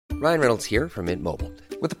Ryan Reynolds here from Mint Mobile.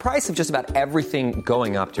 With the price of just about everything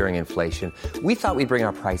going up during inflation, we thought we'd bring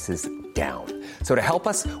our prices down. So to help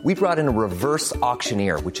us, we brought in a reverse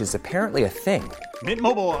auctioneer, which is apparently a thing. Mint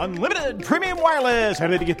Mobile Unlimited Premium Wireless. How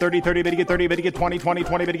to get 30, 30, bit to get 30, bit to get 20, 20,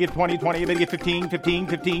 20, bit to get 20, 20, bit to get 15, 15,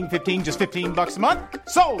 15, 15, just $15 a month?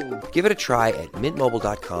 Sold! Give it a try at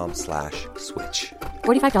mintmobile.com/switch.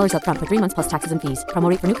 $45 up front for 3 months plus taxes and fees. Promo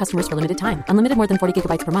rate for new customers for limited time. Unlimited more than 40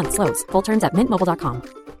 gigabytes per month. Slows full terms at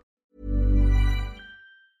mintmobile.com.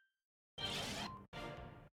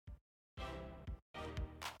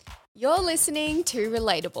 You're listening to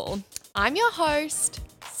Relatable. I'm your host,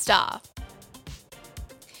 Star.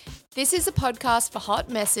 This is a podcast for hot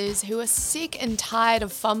messes who are sick and tired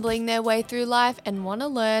of fumbling their way through life and want to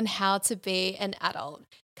learn how to be an adult.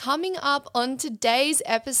 Coming up on today's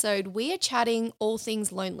episode, we are chatting all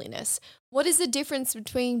things loneliness. What is the difference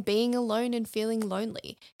between being alone and feeling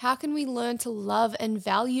lonely? How can we learn to love and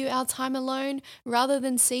value our time alone rather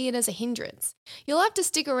than see it as a hindrance? You'll have to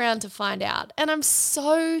stick around to find out. And I'm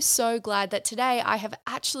so glad that today I have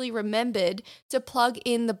actually remembered to plug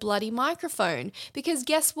in the bloody microphone, because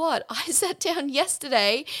guess what? I sat down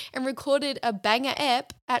yesterday and recorded a banger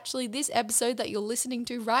ep, actually this episode that you're listening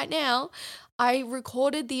to right now. I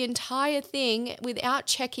recorded the entire thing without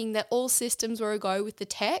checking that all systems were a go with the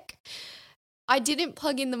tech. I didn't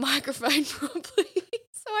plug in the microphone properly,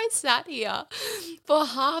 so I sat here for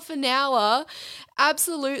half an hour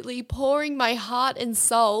absolutely pouring my heart and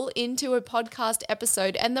soul into a podcast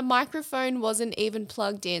episode, and the microphone wasn't even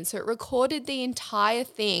plugged in, so it recorded the entire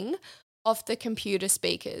thing off the computer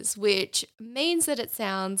speakers, which means that it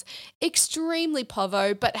sounds extremely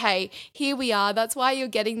povo, but hey, here we are. That's why you're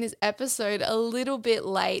getting this episode a little bit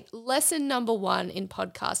late. Lesson number 1 in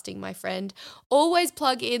podcasting, my friend. Always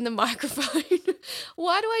plug in the microphone.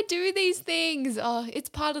 Why do I do these things? Oh, it's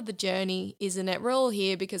part of the journey, isn't it? We're all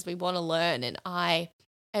here because we want to learn, and I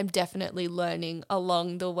am definitely learning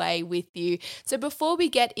along the way with you. So before we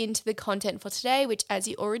get into the content for today, which as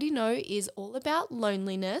you already know is all about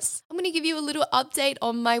loneliness, I'm going to give you a little update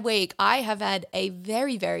on my week. I have had a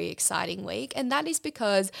very exciting week, and that is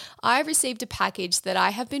because I received a package that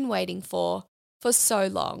I have been waiting for so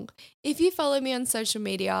long. If you follow me on social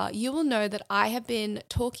media, you will know that I have been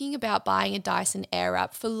talking about buying a Dyson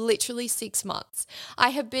Airwrap for literally 6 months. I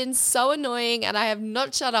have been so annoying and I have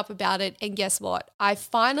not shut up about it. And guess what? I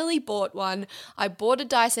finally bought one. I bought a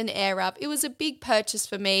Dyson Airwrap. It was a big purchase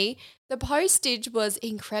for me. The postage was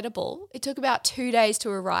incredible. It took about 2 days to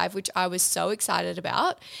arrive, which I was so excited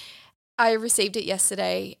about. I received it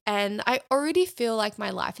yesterday and I already feel like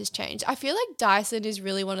my life has changed. I feel like Dyson is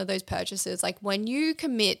really one of those purchases. Like when you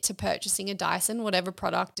commit to purchasing a Dyson, whatever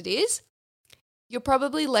product it is, you're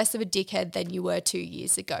probably less of a dickhead than you were 2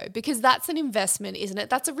 years ago, because that's an investment, isn't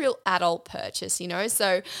it? That's a real adult purchase, you know?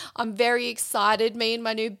 So I'm very excited. Me and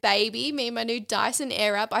my new Dyson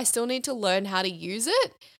Airwrap, I still need to learn how to use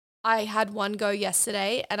it. I had one go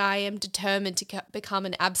yesterday and I am determined to become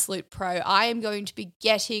an absolute pro. I am going to be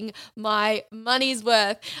getting my money's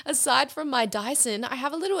worth. Aside from my Dyson, I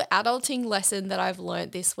have a little adulting lesson that I've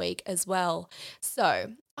learned this week as well.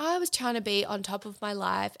 So I was trying to be on top of my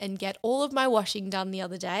life and get all of my washing done the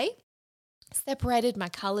other day. Separated my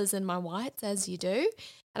colors and my whites as you do.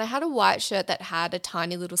 And I had a white shirt that had a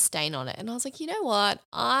tiny little stain on it. And I was like, you know what?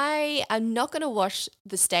 I am not going to wash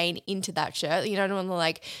the stain into that shirt. You know, I don't want to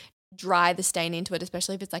like dry the stain into it,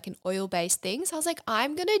 especially if it's like an oil-based thing. So I was like,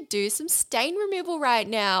 I'm going to do some stain removal right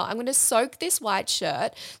now. I'm going to soak this white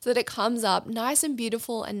shirt so that it comes up nice and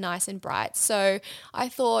beautiful and nice and bright. So I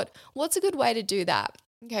thought, what's a good way to do that?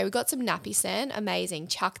 Okay, we got some nappy sand, amazing.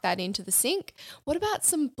 Chuck that into the sink. What about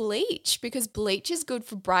some bleach? Because bleach is good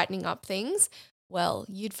for brightening up things. Well,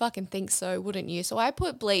 you'd fucking think so, wouldn't you? So I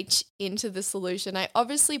put bleach into the solution. I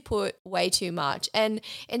obviously put way too much. And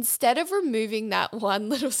instead of removing that one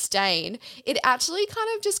little stain, it actually kind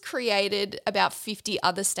of just created about 50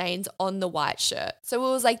 other stains on the white shirt. So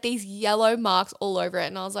it was like these yellow marks all over it.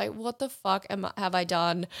 And I was like, what the fuck have I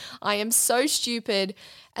done? I am so stupid.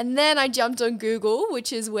 And then I jumped on Google,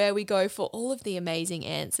 which is where we go for all of the amazing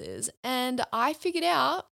answers. And I figured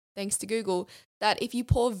out, thanks to Google, that if you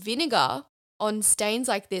pour vinegar on stains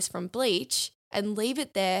like this from bleach and leave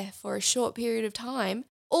it there for a short period of time,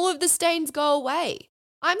 all of the stains go away.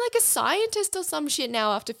 I'm like a scientist or some shit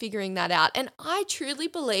now after figuring that out. And I truly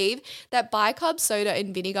believe that bicarb soda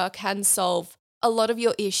and vinegar can solve a lot of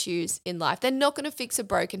your issues in life. They're not going to fix a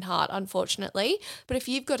broken heart, unfortunately. But if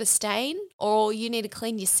you've got a stain or you need to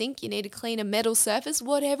clean your sink, you need to clean a metal surface,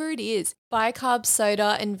 whatever it is, bicarb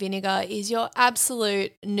soda and vinegar is your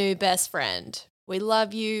absolute new best friend. We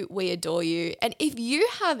love you. We adore you. And if you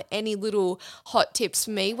have any little hot tips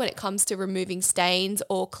for me when it comes to removing stains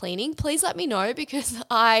or cleaning, please let me know because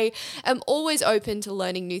I am always open to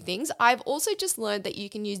learning new things. I've also just learned that you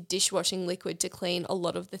can use dishwashing liquid to clean a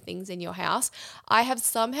lot of the things in your house. I have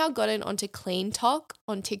somehow gotten onto Clean Talk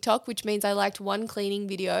on TikTok, which means I liked one cleaning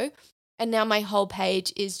video. And now my whole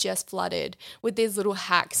page is just flooded with these little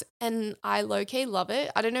hacks and I low-key love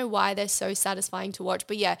it. I don't know why they're so satisfying to watch.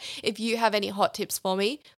 But yeah, if you have any hot tips for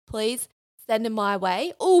me, please send them my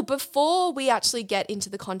way. Oh, before we actually get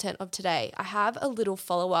into the content of today, I have a little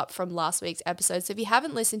follow-up from last week's episode. So if you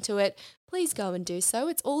haven't listened to it, please go and do so.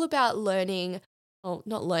 It's all about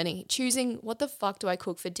choosing what the fuck do I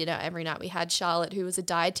cook for dinner every night. We had Charlotte, who was a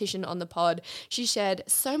dietitian, on the pod. She shared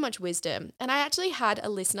so much wisdom. And I actually had a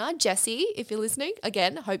listener, Jessie, if you're listening,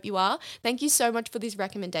 again, hope you are. Thank you so much for this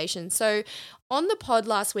recommendation. So on the pod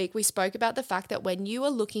last week, we spoke about the fact that when you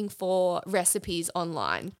are looking for recipes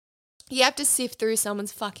online, you have to sift through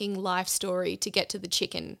someone's fucking life story to get to the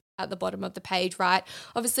chicken at the bottom of the page, right?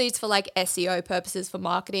 Obviously, it's for like SEO purposes, for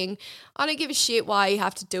marketing. I don't give a shit why you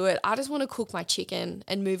have to do it. I just want to cook my chicken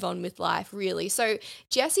and move on with life, really. So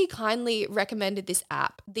Jessie kindly recommended this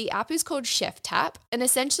app. The app is called Chef Tap, and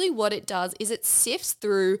essentially what it does is it sifts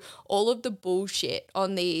through all of the bullshit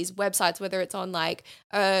on these websites, whether it's on like,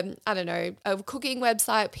 I don't know, a cooking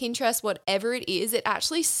website, Pinterest, whatever it is. It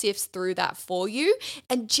actually sifts through that for you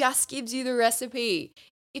and just gives you the recipe.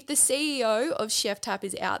 If the CEO of Chef Tap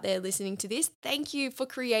is out there listening to this, thank you for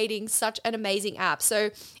creating such an amazing app. So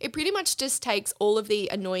it pretty much just takes all of the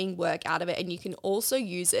annoying work out of it, and you can also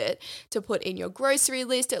use it to put in your grocery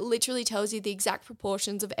list. It literally tells you the exact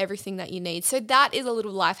proportions of everything that you need. So that is a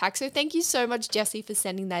little life hack. So thank you so much, Jessie, for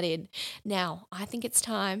sending that in. Now, I think it's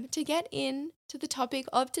time to get into the topic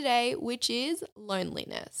of today, which is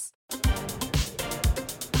loneliness.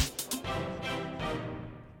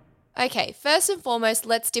 Okay, first and foremost,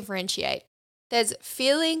 let's differentiate. There's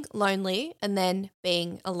feeling lonely and then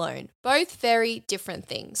being alone. Both very different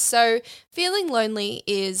things. So feeling lonely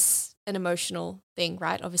is an emotional thing,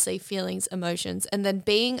 right? Obviously, feelings, emotions. And then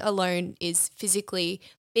being alone is physically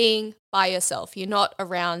being by yourself. You're not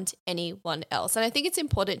around anyone else. And I think it's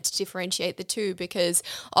important to differentiate the two because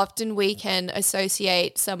often we can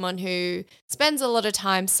associate someone who spends a lot of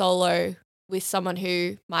time solo with someone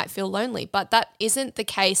who might feel lonely. But that isn't the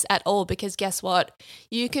case at all because guess what?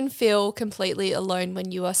 You can feel completely alone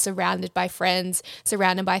when you are surrounded by friends,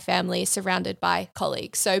 surrounded by family, surrounded by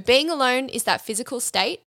colleagues. So being alone is that physical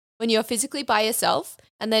state when you're physically by yourself,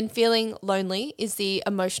 and then feeling lonely is the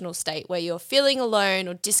emotional state where you're feeling alone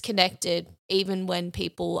or disconnected even when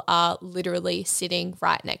people are literally sitting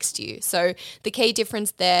right next to you. So the key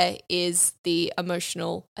difference there is the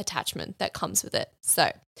emotional attachment that comes with it.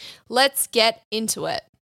 So let's get into it.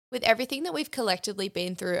 With everything that we've collectively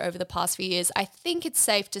been through over the past few years, I think it's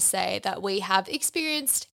safe to say that we have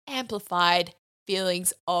experienced amplified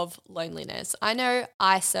feelings of loneliness. I know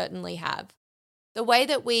I certainly have. The way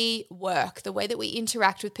that we work, the way that we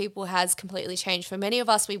interact with people has completely changed. For many of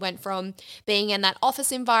us, we went from being in that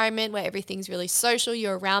office environment where everything's really social,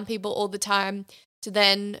 you're around people all the time, to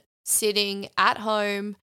then sitting at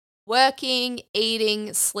home, working,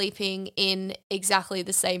 eating, sleeping in exactly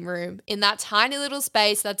the same room. In that tiny little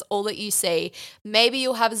space, that's all that you see. Maybe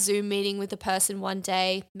you'll have a Zoom meeting with a person one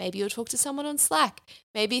day. Maybe you'll talk to someone on Slack.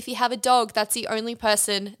 Maybe if you have a dog, that's the only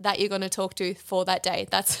person that you're going to talk to for that day.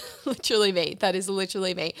 That's literally me. That is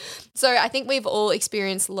literally me. So I think we've all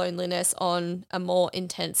experienced loneliness on a more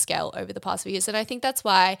intense scale over the past few years. And I think that's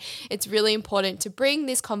why it's really important to bring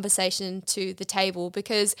this conversation to the table,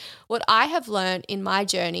 because what I have learned in my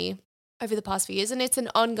journey over the past few years, and it's an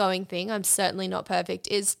ongoing thing, I'm certainly not perfect,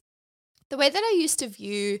 is the way that I used to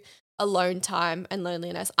view alone time and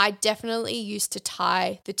loneliness. I definitely used to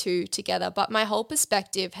tie the two together, but my whole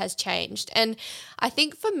perspective has changed. And I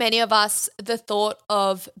think for many of us, the thought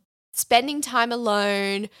of spending time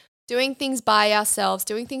alone, doing things by ourselves,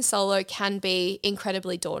 doing things solo can be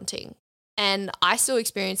incredibly daunting. And I still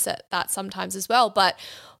experience that sometimes as well. But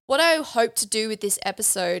what I hope to do with this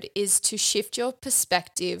episode is to shift your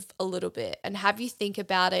perspective a little bit and have you think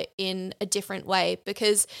about it in a different way,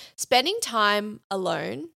 because spending time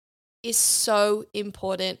alone is so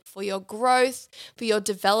important for your growth, for your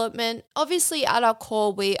development. Obviously, at our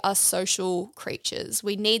core, we are social creatures.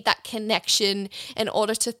 We need that connection in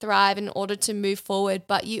order to thrive, in order to move forward,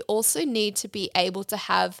 but you also need to be able to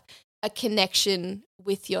have a connection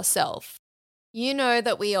with yourself. You know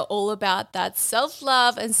that we are all about that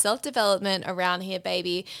self-love and self-development around here,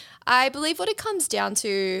 baby. I believe what it comes down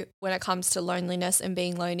to when it comes to loneliness and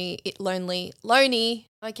being lonely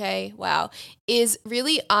Okay, wow, is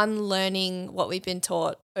really unlearning what we've been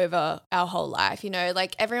taught over our whole life.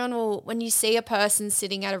 Like everyone will, when you see a person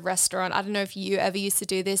sitting at a restaurant, I don't know if you ever used to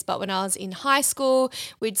do this, but when I was in high school,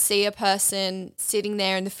 we'd see a person sitting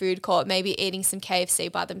there in the food court, maybe eating some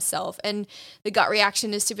KFC by themselves. And the gut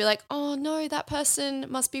reaction is to be like, oh no, that person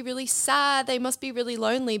must be really sad. They must be really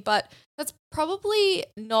lonely. But that's probably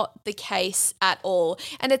not the case at all.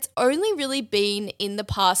 And it's only really been in the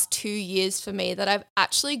past 2 years for me that I've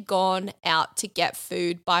actually gone out to get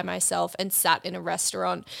food by myself and sat in a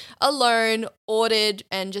restaurant alone, ordered,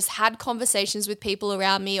 and just had conversations with people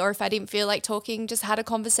around me. Or if I didn't feel like talking, just had a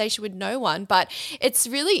conversation with no one. But it's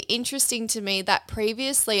really interesting to me that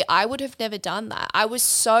previously I would have never done that. I was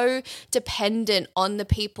so dependent on the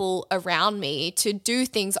people around me to do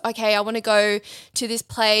things. Okay, I want to go to this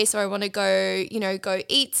place, or I want to go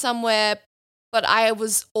eat somewhere. But I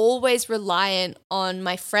was always reliant on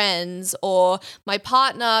my friends or my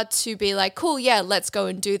partner to be like, cool, yeah, let's go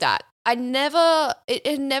and do that. It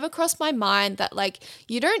never crossed my mind that like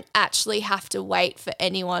you don't actually have to wait for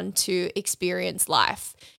anyone to experience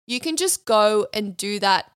life. You can just go and do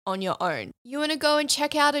that on your own. You want to go and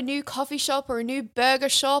check out a new coffee shop or a new burger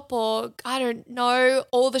shop, or I don't know,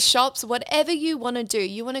 all the shops, whatever you want to do.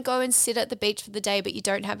 You want to go and sit at the beach for the day, but you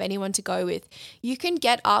don't have anyone to go with. You can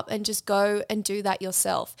get up and just go and do that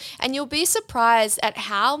yourself. And you'll be surprised at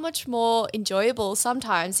how much more enjoyable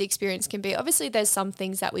sometimes the experience can be. Obviously, there's some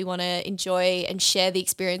things that we want to enjoy and share the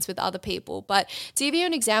experience with other people. But to give you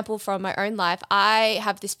an example from my own life, I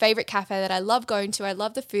have this favorite cafe that I love going to. I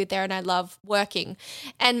love the food there and I love working.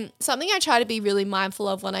 And something I try to be really mindful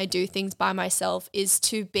of when I do things by myself is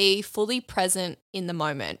to be fully present in the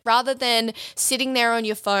moment rather than sitting there on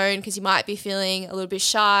your phone because you might be feeling a little bit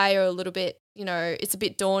shy or a little bit, it's a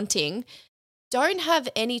bit daunting. Don't have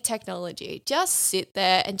any technology. Just sit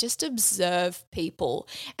there and just observe people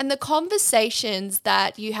and the conversations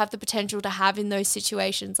that you have the potential to have in those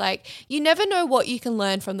situations. Like you never know what you can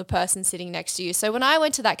learn from the person sitting next to you. So when I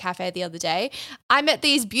went to that cafe the other day, I met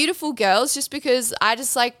these beautiful girls just because I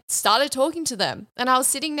just started talking to them. And I was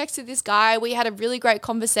sitting next to this guy. We had a really great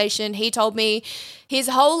conversation. He told me his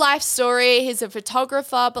whole life story. He's a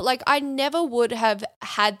photographer, but I never would have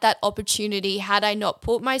had that opportunity had I not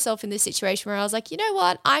put myself in this situation where I was like, you know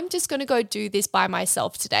what? I'm just going to go do this by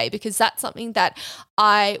myself today because that's something that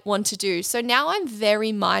I want to do. So now I'm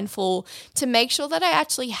very mindful to make sure that I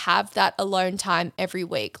actually have that alone time every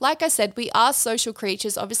week. Like I said, we are social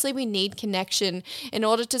creatures. Obviously, we need connection in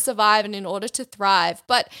order to survive and in order to thrive.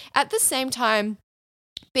 But at the same time,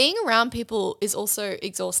 being around people is also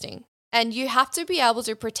exhausting. And you have to be able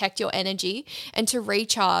to protect your energy and to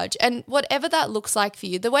recharge. And whatever that looks like for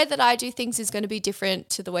you, the way that I do things is going to be different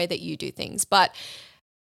to the way that you do things. But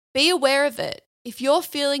be aware of it. If you're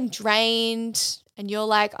feeling drained and you're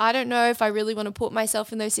like, I don't know if I really want to put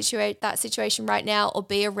myself in that situation right now or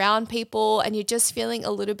be around people and you're just feeling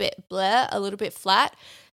a little bit bleh, a little bit flat,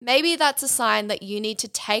 maybe that's a sign that you need to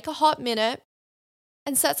take a hot minute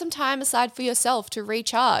and set some time aside for yourself to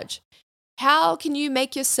recharge. How can you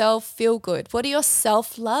make yourself feel good? What are your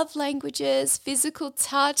self-love languages? Physical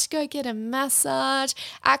touch, go get a massage,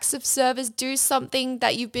 acts of service, do something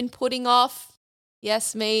that you've been putting off.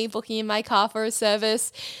 Yes, me, booking in my car for a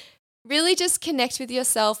service. Really just connect with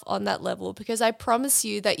yourself on that level because I promise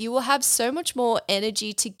you that you will have so much more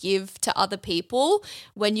energy to give to other people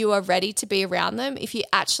when you are ready to be around them if you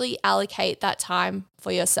actually allocate that time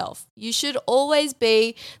for yourself. You should always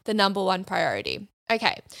be the number one priority.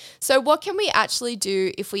 Okay, so what can we actually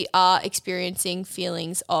do if we are experiencing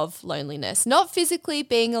feelings of loneliness? Not physically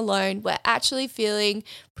being alone, we're actually feeling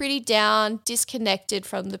pretty down, disconnected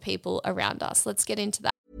from the people around us. Let's get into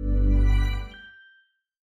that.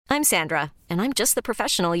 I'm Sandra, and I'm just the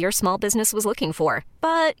professional your small business was looking for.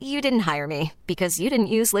 But you didn't hire me because you didn't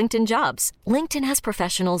use LinkedIn Jobs. LinkedIn has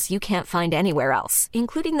professionals you can't find anywhere else,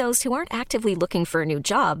 including those who aren't actively looking for a new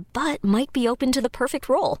job, but might be open to the perfect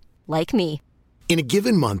role, like me. In a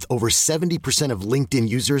given month, over 70% of LinkedIn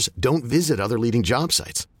users don't visit other leading job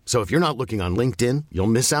sites. So if you're not looking on LinkedIn, you'll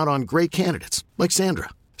miss out on great candidates like Sandra.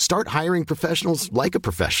 Start hiring professionals like a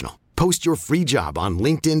professional. Post your free job on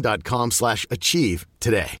linkedin.com/achieve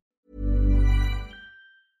today.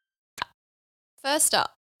 First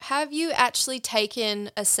up, have you actually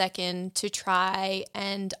taken a second to try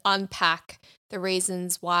and unpack the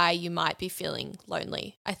reasons why you might be feeling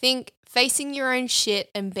lonely? I think facing your own shit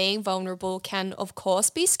and being vulnerable can, of course,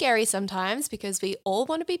 be scary sometimes because we all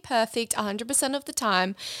want to be perfect 100% of the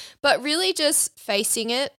time, but really just facing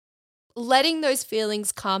it, letting those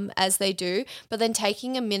feelings come as they do, but then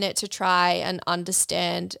taking a minute to try and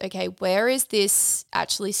understand, okay, where is this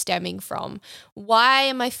actually stemming from? Why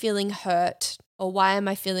am I feeling hurt? Or why am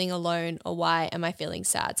I feeling alone? Or why am I feeling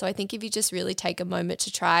sad? So I think if you just really take a moment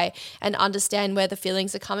to try and understand where the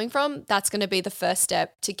feelings are coming from, that's going to be the first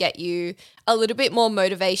step to get you a little bit more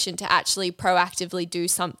motivation to actually proactively do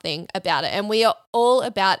something about it. And we are all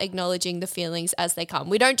about acknowledging the feelings as they come.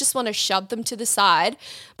 We don't just want to shove them to the side,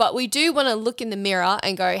 but we do want to look in the mirror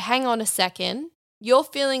and go, hang on a second, you're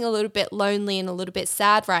feeling a little bit lonely and a little bit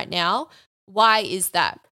sad right now. Why is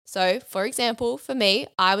that? So, for example, for me,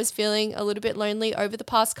 I was feeling a little bit lonely over the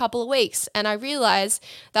past couple of weeks, and I realized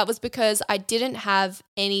that was because I didn't have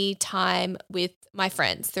any time with my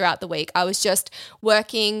friends throughout the week. I was just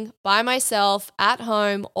working by myself at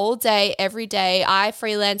home all day, every day. I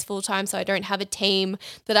freelance full time, so I don't have a team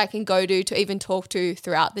that I can go to even talk to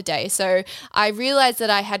throughout the day. So I realized that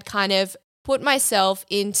I had kind of put myself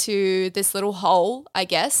into this little hole, I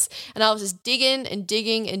guess, and I was just digging and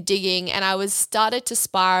digging and digging, and I was started to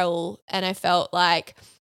spiral, and I felt like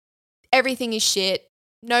everything is shit.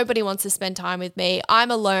 Nobody wants to spend time with me. I'm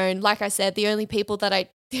alone. Like I said, the only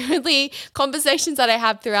conversations that I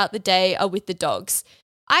have throughout the day are with the dogs.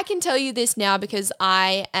 I can tell you this now because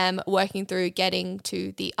I am working through getting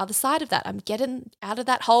to the other side of that. I'm getting out of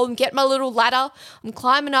that hole. I'm getting my little ladder. I'm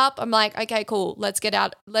climbing up. I'm like, okay, cool. Let's get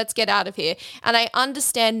out of here. And I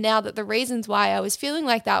understand now that the reasons why I was feeling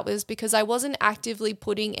like that was because I wasn't actively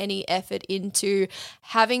putting any effort into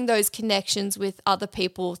having those connections with other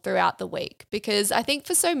people throughout the week. Because I think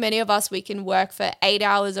for so many of us, we can work for 8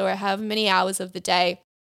 hours or however many hours of the day,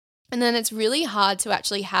 and then it's really hard to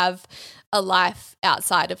actually have a life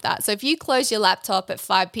outside of that. So if you close your laptop at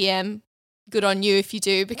 5 p.m., good on you if you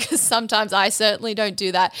do, because sometimes I certainly don't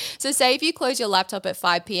do that. So say if you close your laptop at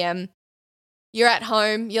 5 p.m., you're at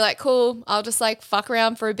home, you're like, cool, I'll just like fuck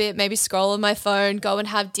around for a bit, maybe scroll on my phone, go and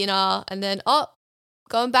have dinner, and then,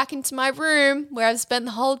 going back into my room where I've spent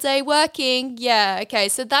the whole day working. Yeah, okay.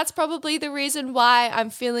 So that's probably the reason why I'm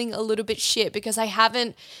feeling a little bit shit, because I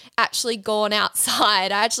haven't actually gone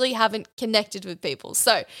outside. I actually haven't connected with people.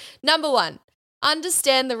 So, number one,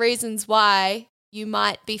 understand the reasons why you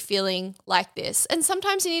might be feeling like this. And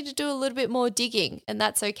sometimes you need to do a little bit more digging, and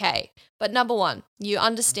that's okay. But number one, you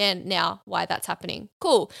understand now why that's happening.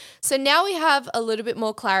 Cool. So now we have a little bit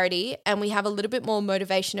more clarity and we have a little bit more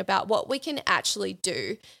motivation about what we can actually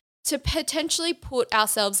do to potentially put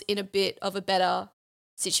ourselves in a bit of a better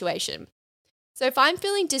situation. So if I'm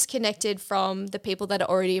feeling disconnected from the people that are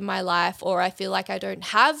already in my life, or I feel like I don't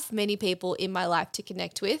have many people in my life to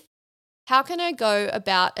connect with, how can I go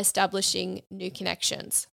about establishing new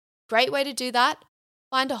connections? Great way to do that.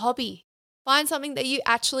 Find a hobby. Find something that you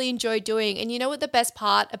actually enjoy doing. And you know what the best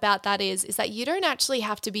part about that is that you don't actually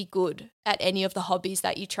have to be good at any of the hobbies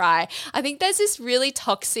that you try. I think there's this really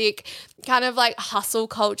toxic kind of like hustle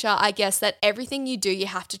culture, I guess, that everything you do, you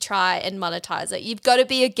have to try and monetize it. You've got to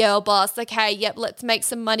be a girl boss. Like, hey, yep, let's make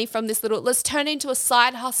some money from this let's turn it into a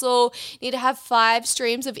side hustle. You need to have 5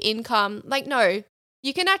 streams of income. Like, no,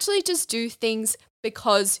 you can actually just do things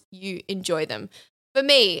because you enjoy them. For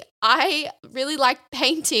me, I really like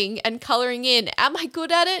painting and coloring in. Am I good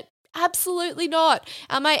at it? Absolutely not.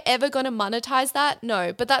 Am I ever going to monetize that?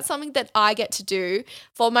 No, but that's something that I get to do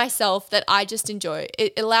for myself that I just enjoy.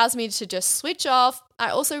 It allows me to just switch off.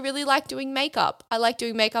 I also really like doing makeup. I like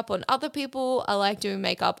doing makeup on other people. I like doing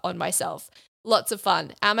makeup on myself. Lots of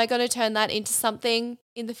fun. Am I going to turn that into something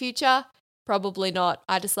in the future? Probably not.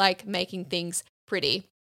 I just like making things pretty.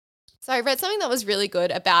 So I read something that was really good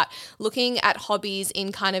about looking at hobbies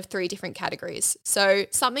in kind of 3 different categories. So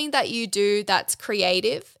something that you do that's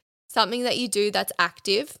creative, something that you do that's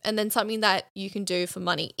active, and then something that you can do for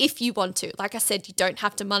money if you want to. Like I said, you don't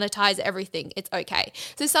have to monetize everything. It's okay.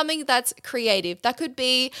 So something that's creative, that could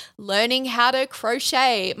be learning how to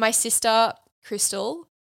crochet. My sister, Crystal,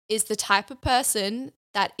 is the type of person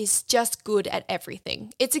that is just good at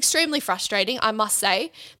everything. It's extremely frustrating, I must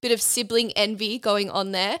say. Bit of sibling envy going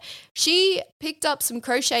on there. She picked up some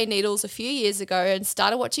crochet needles a few years ago and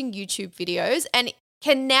started watching YouTube videos and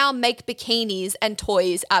can now make bikinis and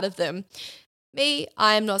toys out of them. Me,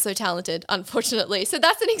 I am not so talented, unfortunately. So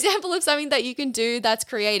that's an example of something that you can do that's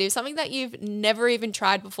creative, something that you've never even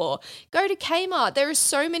tried before. Go to Kmart. There are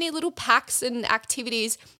so many little packs and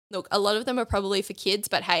activities. Look, a lot of them are probably for kids,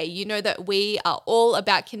 but hey, you know that we are all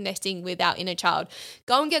about connecting with our inner child.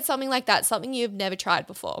 Go and get something like that, something you've never tried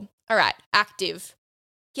before. All right, active.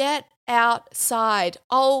 Get outside.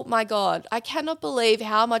 Oh my God. I cannot believe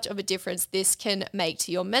how much of a difference this can make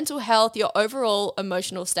to your mental health, your overall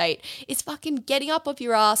emotional state. It's fucking getting up off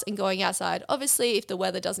your ass and going outside. Obviously, if the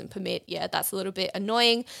weather doesn't permit, yeah, that's a little bit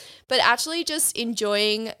annoying, but actually just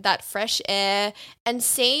enjoying that fresh air and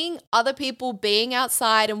seeing other people being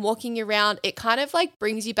outside and walking around, it kind of like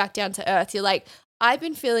brings you back down to earth. You're like, I've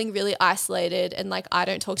been feeling really isolated and like I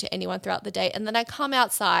don't talk to anyone throughout the day. And then I come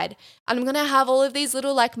outside and I'm going to have all of these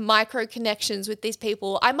little like micro connections with these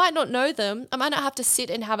people. I might not know them. I might not have to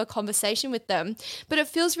sit and have a conversation with them, but it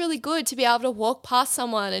feels really good to be able to walk past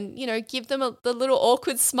someone and, you know, give them the little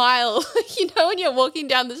awkward smile, you know, when you're walking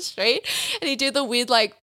down the street and you do the weird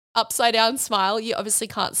like upside down smile. You obviously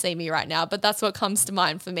can't see me right now, but that's what comes to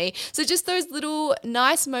mind for me. So just those little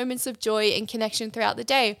nice moments of joy and connection throughout the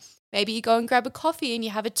day. Maybe you go and grab a coffee and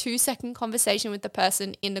you have a 2-second conversation with the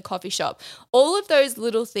person in the coffee shop. All of those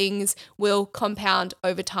little things will compound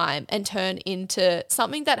over time and turn into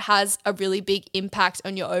something that has a really big impact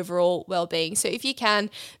on your overall well-being. So if you can,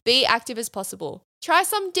 be active as possible. Try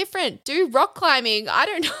something different. Do rock climbing. I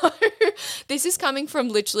don't know. This is coming from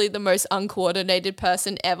literally the most uncoordinated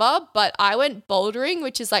person ever, but I went bouldering,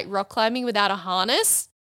 which is like rock climbing without a harness.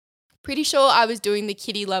 Pretty sure I was doing the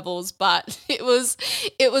kiddie levels, but it was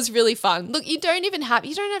really fun. Look, you don't have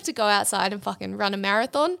to go outside and fucking run a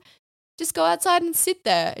marathon. Just go outside and sit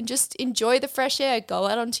there and just enjoy the fresh air. Go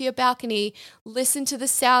out onto your balcony, listen to the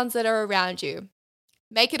sounds that are around you.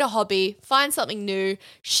 Make it a hobby, find something new,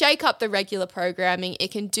 shake up the regular programming.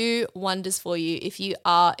 It can do wonders for you if you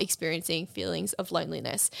are experiencing feelings of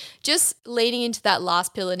loneliness. Just leaning into that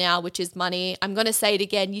last pillar now, which is money. I'm going to say it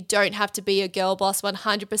again. You don't have to be a girl boss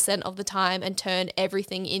 100% of the time and turn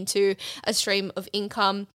everything into a stream of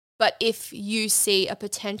income. But if you see a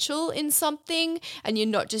potential in something and you're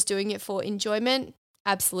not just doing it for enjoyment,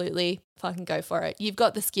 absolutely fucking go for it. You've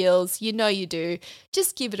got the skills. You know you do.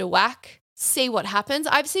 Just give it a whack. See what happens.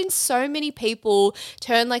 I've seen so many people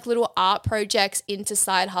turn like little art projects into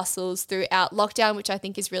side hustles throughout lockdown, which I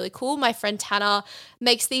think is really cool. My friend Tana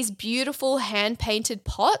makes these beautiful hand-painted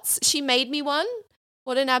pots. She made me one.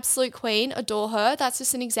 What an absolute queen. Adore her. That's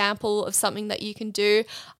just an example of something that you can do.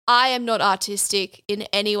 I am not artistic in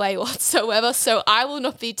any way whatsoever, so I will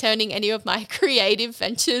not be turning any of my creative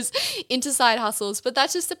ventures into side hustles, but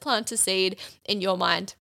that's just to plant a seed in your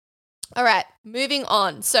mind. All right, moving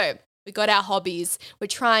on. So we got our hobbies. We're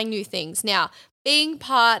trying new things. Now, being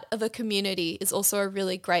part of a community is also a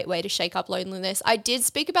really great way to shake up loneliness. I did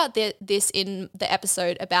speak about this in the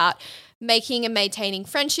episode about making and maintaining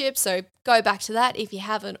friendships, so go back to that if you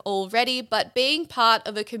haven't already. But being part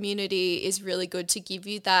of a community is really good to give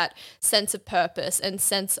you that sense of purpose and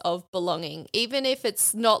sense of belonging. Even if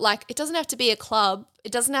it's not like, it doesn't have to be a club.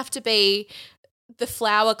 It doesn't have to be the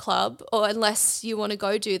flower club, or unless you want to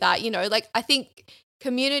go do that, you know, like I think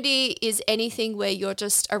community is anything where you're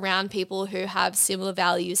just around people who have similar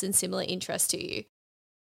values and similar interests to you.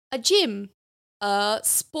 A gym, a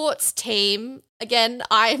sports team. Again,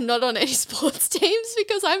 I am not on any sports teams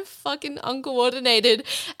because I'm fucking uncoordinated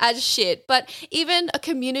as shit. But even a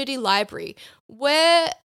community library, where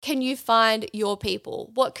can you find your people?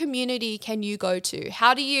 What community can you go to?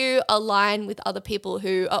 How do you align with other people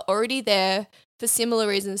who are already there for similar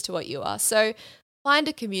reasons to what you are? So find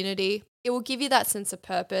a community. It will give you that sense of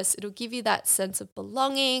purpose. It'll give you that sense of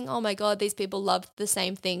belonging. Oh my God, these people love the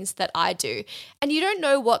same things that I do. And you don't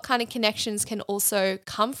know what kind of connections can also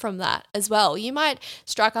come from that as well. You might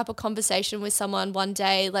strike up a conversation with someone one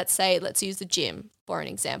day. Let's use the gym for an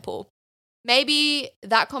example. Maybe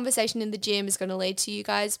that conversation in the gym is going to lead to you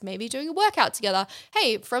guys maybe doing a workout together.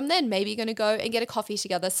 Hey, from then, maybe you're going to go and get a coffee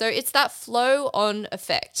together. So it's that flow on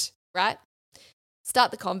effect, right?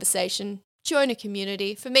 Start the conversation. Join a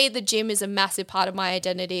community. For me, the gym is a massive part of my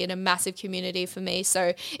identity and a massive community for me.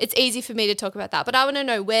 So it's easy for me to talk about that. But I want to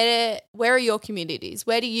know, where are your communities?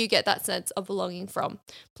 Where do you get that sense of belonging from?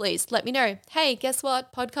 Please let me know. Hey, guess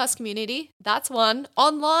what? Podcast community. That's one.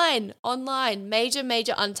 Online.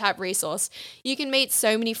 Major untapped resource. You can meet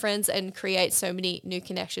so many friends and create so many new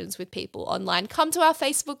connections with people online. Come to our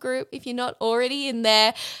Facebook group if you're not already in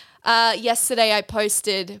there. Yesterday I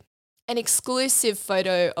posted an exclusive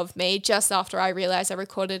photo of me just after I realized I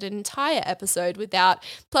recorded an entire episode without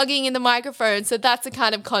plugging in the microphone. So that's the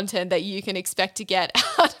kind of content that you can expect to get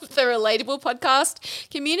out of the Relatable podcast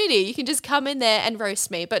community. You can just come in there and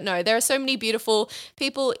roast me. But no, there are so many beautiful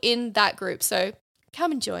people in that group. So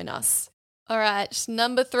come and join us. All right,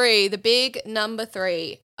 number 3, the big number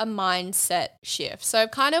 3, a mindset shift. So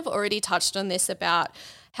I've kind of already touched on this about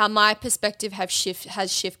how my perspective has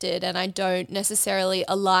shifted, and I don't necessarily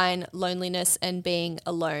align loneliness and being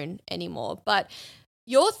alone anymore. But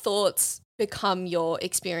Your thoughts become your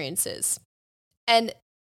experiences. And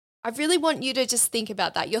I really want you to just think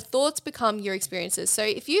about that. Your thoughts become your experiences. So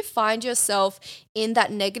if you find yourself in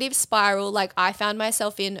that negative spiral like I found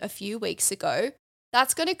myself in a few weeks ago,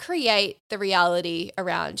 that's going to create the reality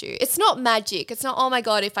around you. It's not magic. It's not, oh my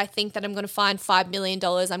God, if I think that I'm going to find $5 million,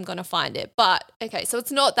 I'm going to find it. But okay, so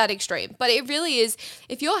it's not that extreme. But it really is,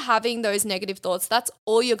 if you're having those negative thoughts, that's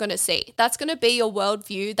all you're going to see. That's going to be your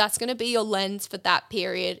worldview. That's going to be your lens for that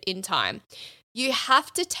period in time. You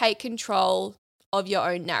have to take control of your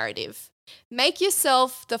own narrative. Make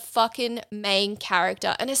yourself the fucking main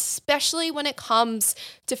character, and especially when it comes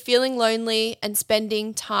to feeling lonely and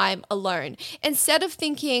spending time alone. Instead of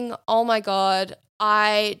thinking, oh my God,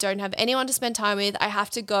 I don't have anyone to spend time with, I have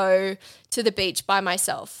to go to the beach by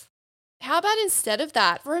myself. How about instead of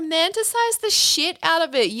that, romanticize the shit out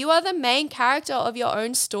of it. You are the main character of your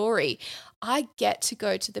own story. I get to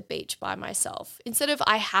go to the beach by myself. Instead of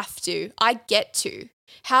I have to, I get to.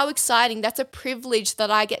 How exciting. That's a privilege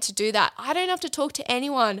that I get to do that. I don't have to talk to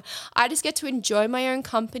anyone. I just get to enjoy my own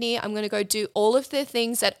company. I'm going to go do all of the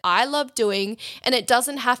things that I love doing, and it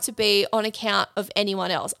doesn't have to be on account of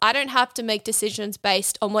anyone else. I don't have to make decisions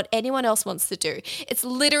based on what anyone else wants to do. It's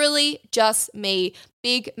literally just me.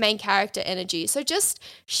 Big main character energy. So just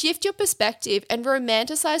shift your perspective and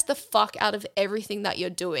romanticize the fuck out of everything that you're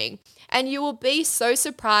doing. And you will be so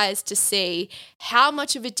surprised to see how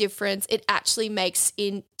much of a difference it actually makes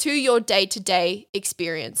into your day-to-day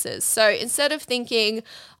experiences. So instead of thinking,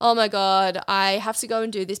 oh my God, I have to go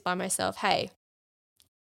and do this by myself, hey,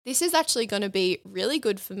 this is actually going to be really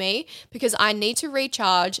good for me because I need to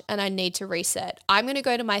recharge and I need to reset. I'm going to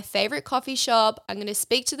go to my favorite coffee shop. I'm going to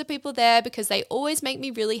speak to the people there because they always make me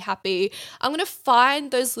really happy. I'm going to find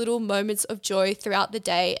those little moments of joy throughout the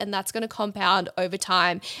day, and that's going to compound over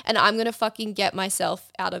time, and I'm going to fucking get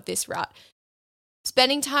myself out of this rut.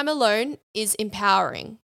 Spending time alone is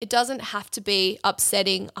empowering. It doesn't have to be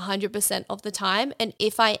upsetting 100% of the time. And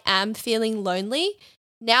if I am feeling lonely,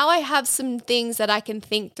 now I have some things that I can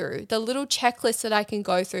think through, the little checklist that I can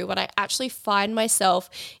go through when I actually find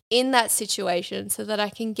myself in that situation so that I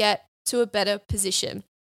can get to a better position.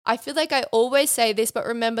 I feel like I always say this, but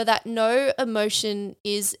remember that no emotion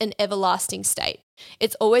is an everlasting state.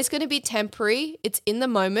 It's always going to be temporary. It's in the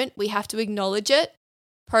moment. We have to acknowledge it,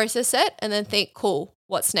 process it, and then think, cool,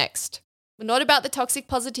 what's next? We're not about the toxic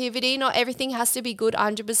positivity. Not everything has to be good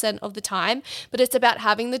 100% of the time, but it's about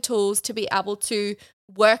having the tools to be able to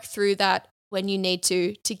work through that when you need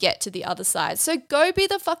to get to the other side. So go be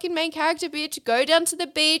the fucking main character, bitch. Go down to the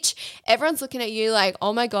beach. Everyone's looking at you like,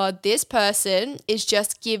 oh my God, this person is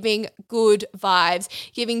just giving good vibes,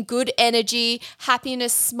 giving good energy,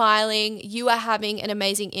 happiness, smiling. You are having an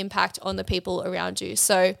amazing impact on the people around you.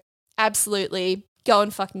 So absolutely go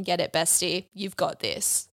and fucking get it, bestie. You've got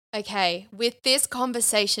this. Okay, with this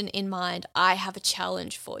conversation in mind, I have a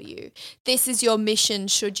challenge for you. This is your mission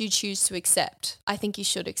should you choose to accept. I think you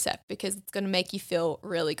should accept because it's going to make you feel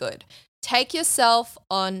really good. Take yourself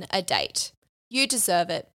on a date. You deserve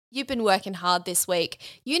it. You've been working hard this week.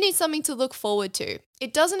 You need something to look forward to.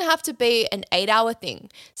 It doesn't have to be an 8-hour thing.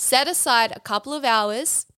 Set aside a couple of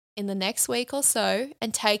hours in the next week or so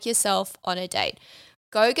and take yourself on a date.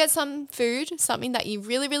 Go get some food, something that you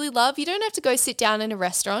really, really love. You don't have to go sit down in a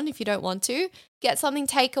restaurant if you don't want to. Get something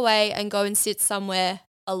takeaway and go and sit somewhere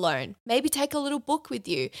alone. Maybe take a little book with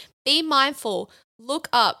you. Be mindful. Look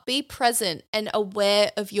up. Be present and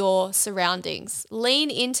aware of your surroundings.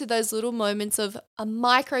 Lean into those little moments of a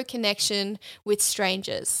micro connection with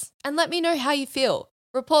strangers. And let me know how you feel.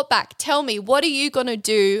 Report back. Tell me, what are you going to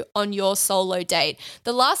do on your solo date?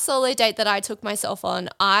 The last solo date that I took myself on,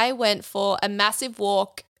 I went for a massive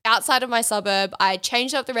walk outside of my suburb. I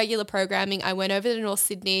changed up the regular programming. I went over to North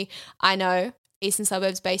Sydney. I know, Eastern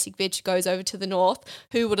Suburbs basic bitch goes over to the north.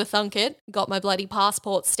 Who would have thunk it? Got my bloody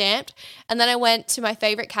passport stamped. And then I went to my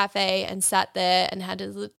favorite cafe and sat there and had a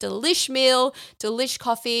delish meal, delish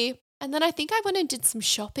coffee. And then I think I went and did some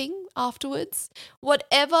shopping afterwards.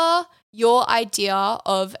 Whatever your idea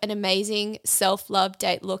of an amazing self-love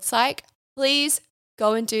date looks like, please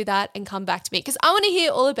go and do that and come back to me because I want to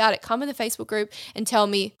hear all about it. Come in the Facebook group and tell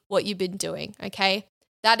me what you've been doing, okay?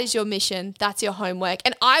 That is your mission. That's your homework.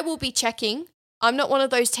 And I will be checking. I'm not one of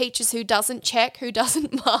those teachers who doesn't check, who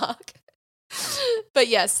doesn't mark. But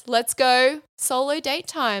yes, let's go solo date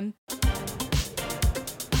time.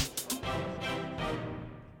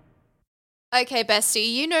 Okay,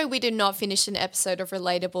 bestie, you know we do not finish an episode of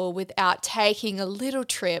Relatable without taking a little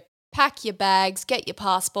trip pack your bags, get your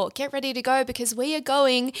passport, get ready to go because we are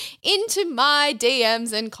going into my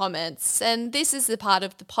DMs and comments. And this is the part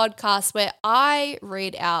of the podcast where I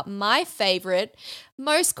read out my favorite,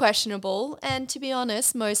 most questionable, and to be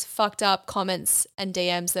honest, most fucked up comments and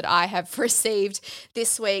DMs that I have received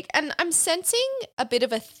this week. And I'm sensing a bit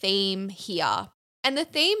of a theme here. And the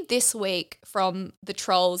theme this week from the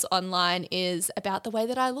trolls online is about the way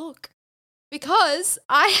that I look. Because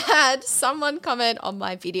I had someone comment on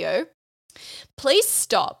my video, "Please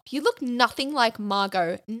stop. You look nothing like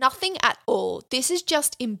Margot. Nothing at all. This is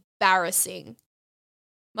just embarrassing."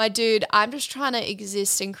 My dude, I'm just trying to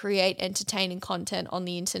exist and create entertaining content on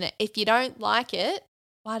the internet. If you don't like it,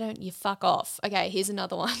 why don't you fuck off? Okay, here's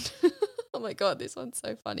another one. Oh my God, this one's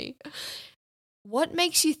so funny. "What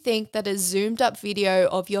makes you think that a zoomed up video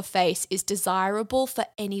of your face is desirable for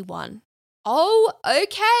anyone?" Oh,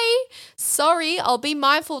 okay. Sorry, I'll be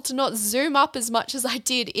mindful to not zoom up as much as I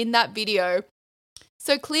did in that video.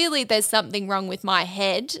 So clearly there's something wrong with my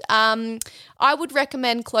head. I would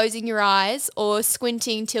recommend closing your eyes or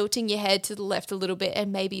squinting, tilting your head to the left a little bit,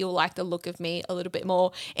 and maybe you'll like the look of me a little bit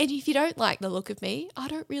more. And if you don't like the look of me, I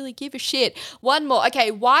don't really give a shit. One more. Okay,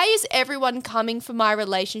 why is everyone coming for my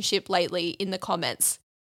relationship lately in the comments?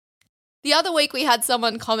 The other week we had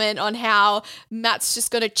someone comment on how Matt's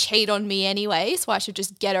just going to cheat on me anyway, so I should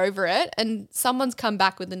just get over it. And someone's come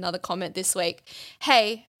back with another comment this week.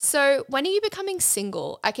 "Hey, so when are you becoming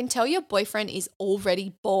single? I can tell your boyfriend is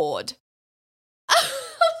already bored."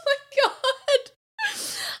 Oh my God.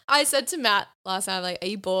 I said to Matt last night, like, "Are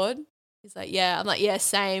you bored?" He's like, "Yeah." I'm like, "Yeah,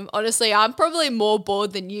 same. Honestly, I'm probably more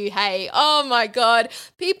bored than you. Hey, oh my God.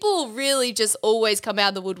 People really just always come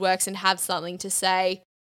out of the woodworks and have something to say.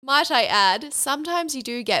 Might I add, sometimes you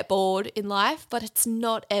do get bored in life, but it's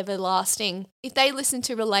not everlasting. If they listen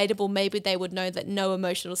to Relatable, maybe they would know that no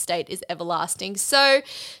emotional state is everlasting." So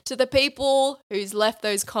to the people who's left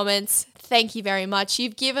those comments, thank you very much.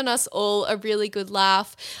 You've given us all a really good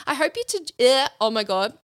laugh. I hope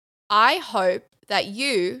I hope that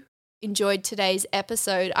you enjoyed today's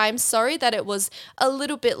episode. I'm sorry that it was a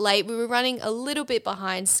little bit late. We were running a little bit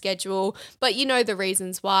behind schedule, but you know the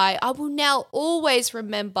reasons why. I will now always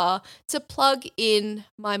remember to plug in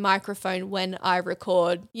my microphone when I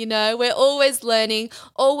record. You know, we're always learning,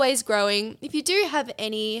 always growing. If you do have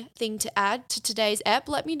anything to add to today's ep,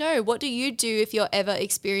 let me know. What do you do if you're ever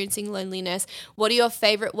experiencing loneliness? What are your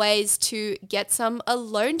favorite ways to get some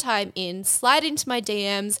alone time in? Slide into my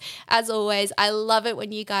DMs. As always, I love it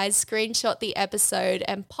when you guys screenshot the episode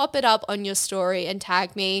and pop it up on your story and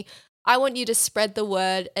tag me. I want you to spread the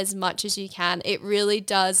word as much as you can. It really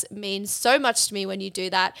does mean so much to me when you do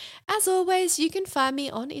that. As always, you can find me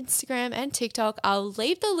on Instagram and TikTok. I'll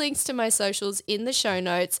leave the links to my socials in the show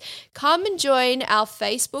notes. Come and join our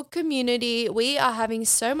Facebook community. We are having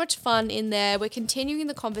so much fun in there. We're continuing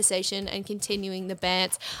the conversation and continuing the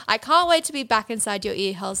bants. I can't wait to be back inside your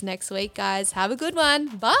ear holes next week, guys. Have a good one.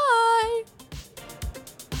 Bye.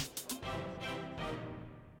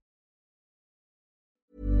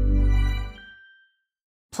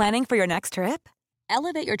 Planning for your next trip?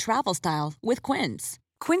 Elevate your travel style with Quince.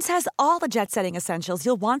 Quince has all the jet-setting essentials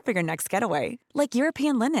you'll want for your next getaway, like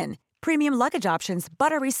European linen, premium luggage options,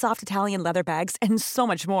 buttery soft Italian leather bags, and so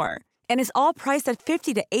much more. And is all priced at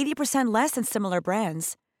 50 to 80% less than similar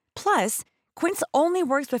brands. Plus, Quince only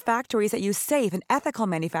works with factories that use safe and ethical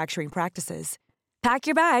manufacturing practices. Pack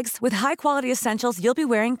your bags with high-quality essentials you'll be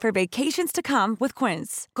wearing for vacations to come with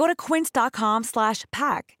Quince. Go to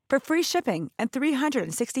quince.com/pack for free shipping and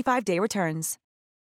 365-day returns.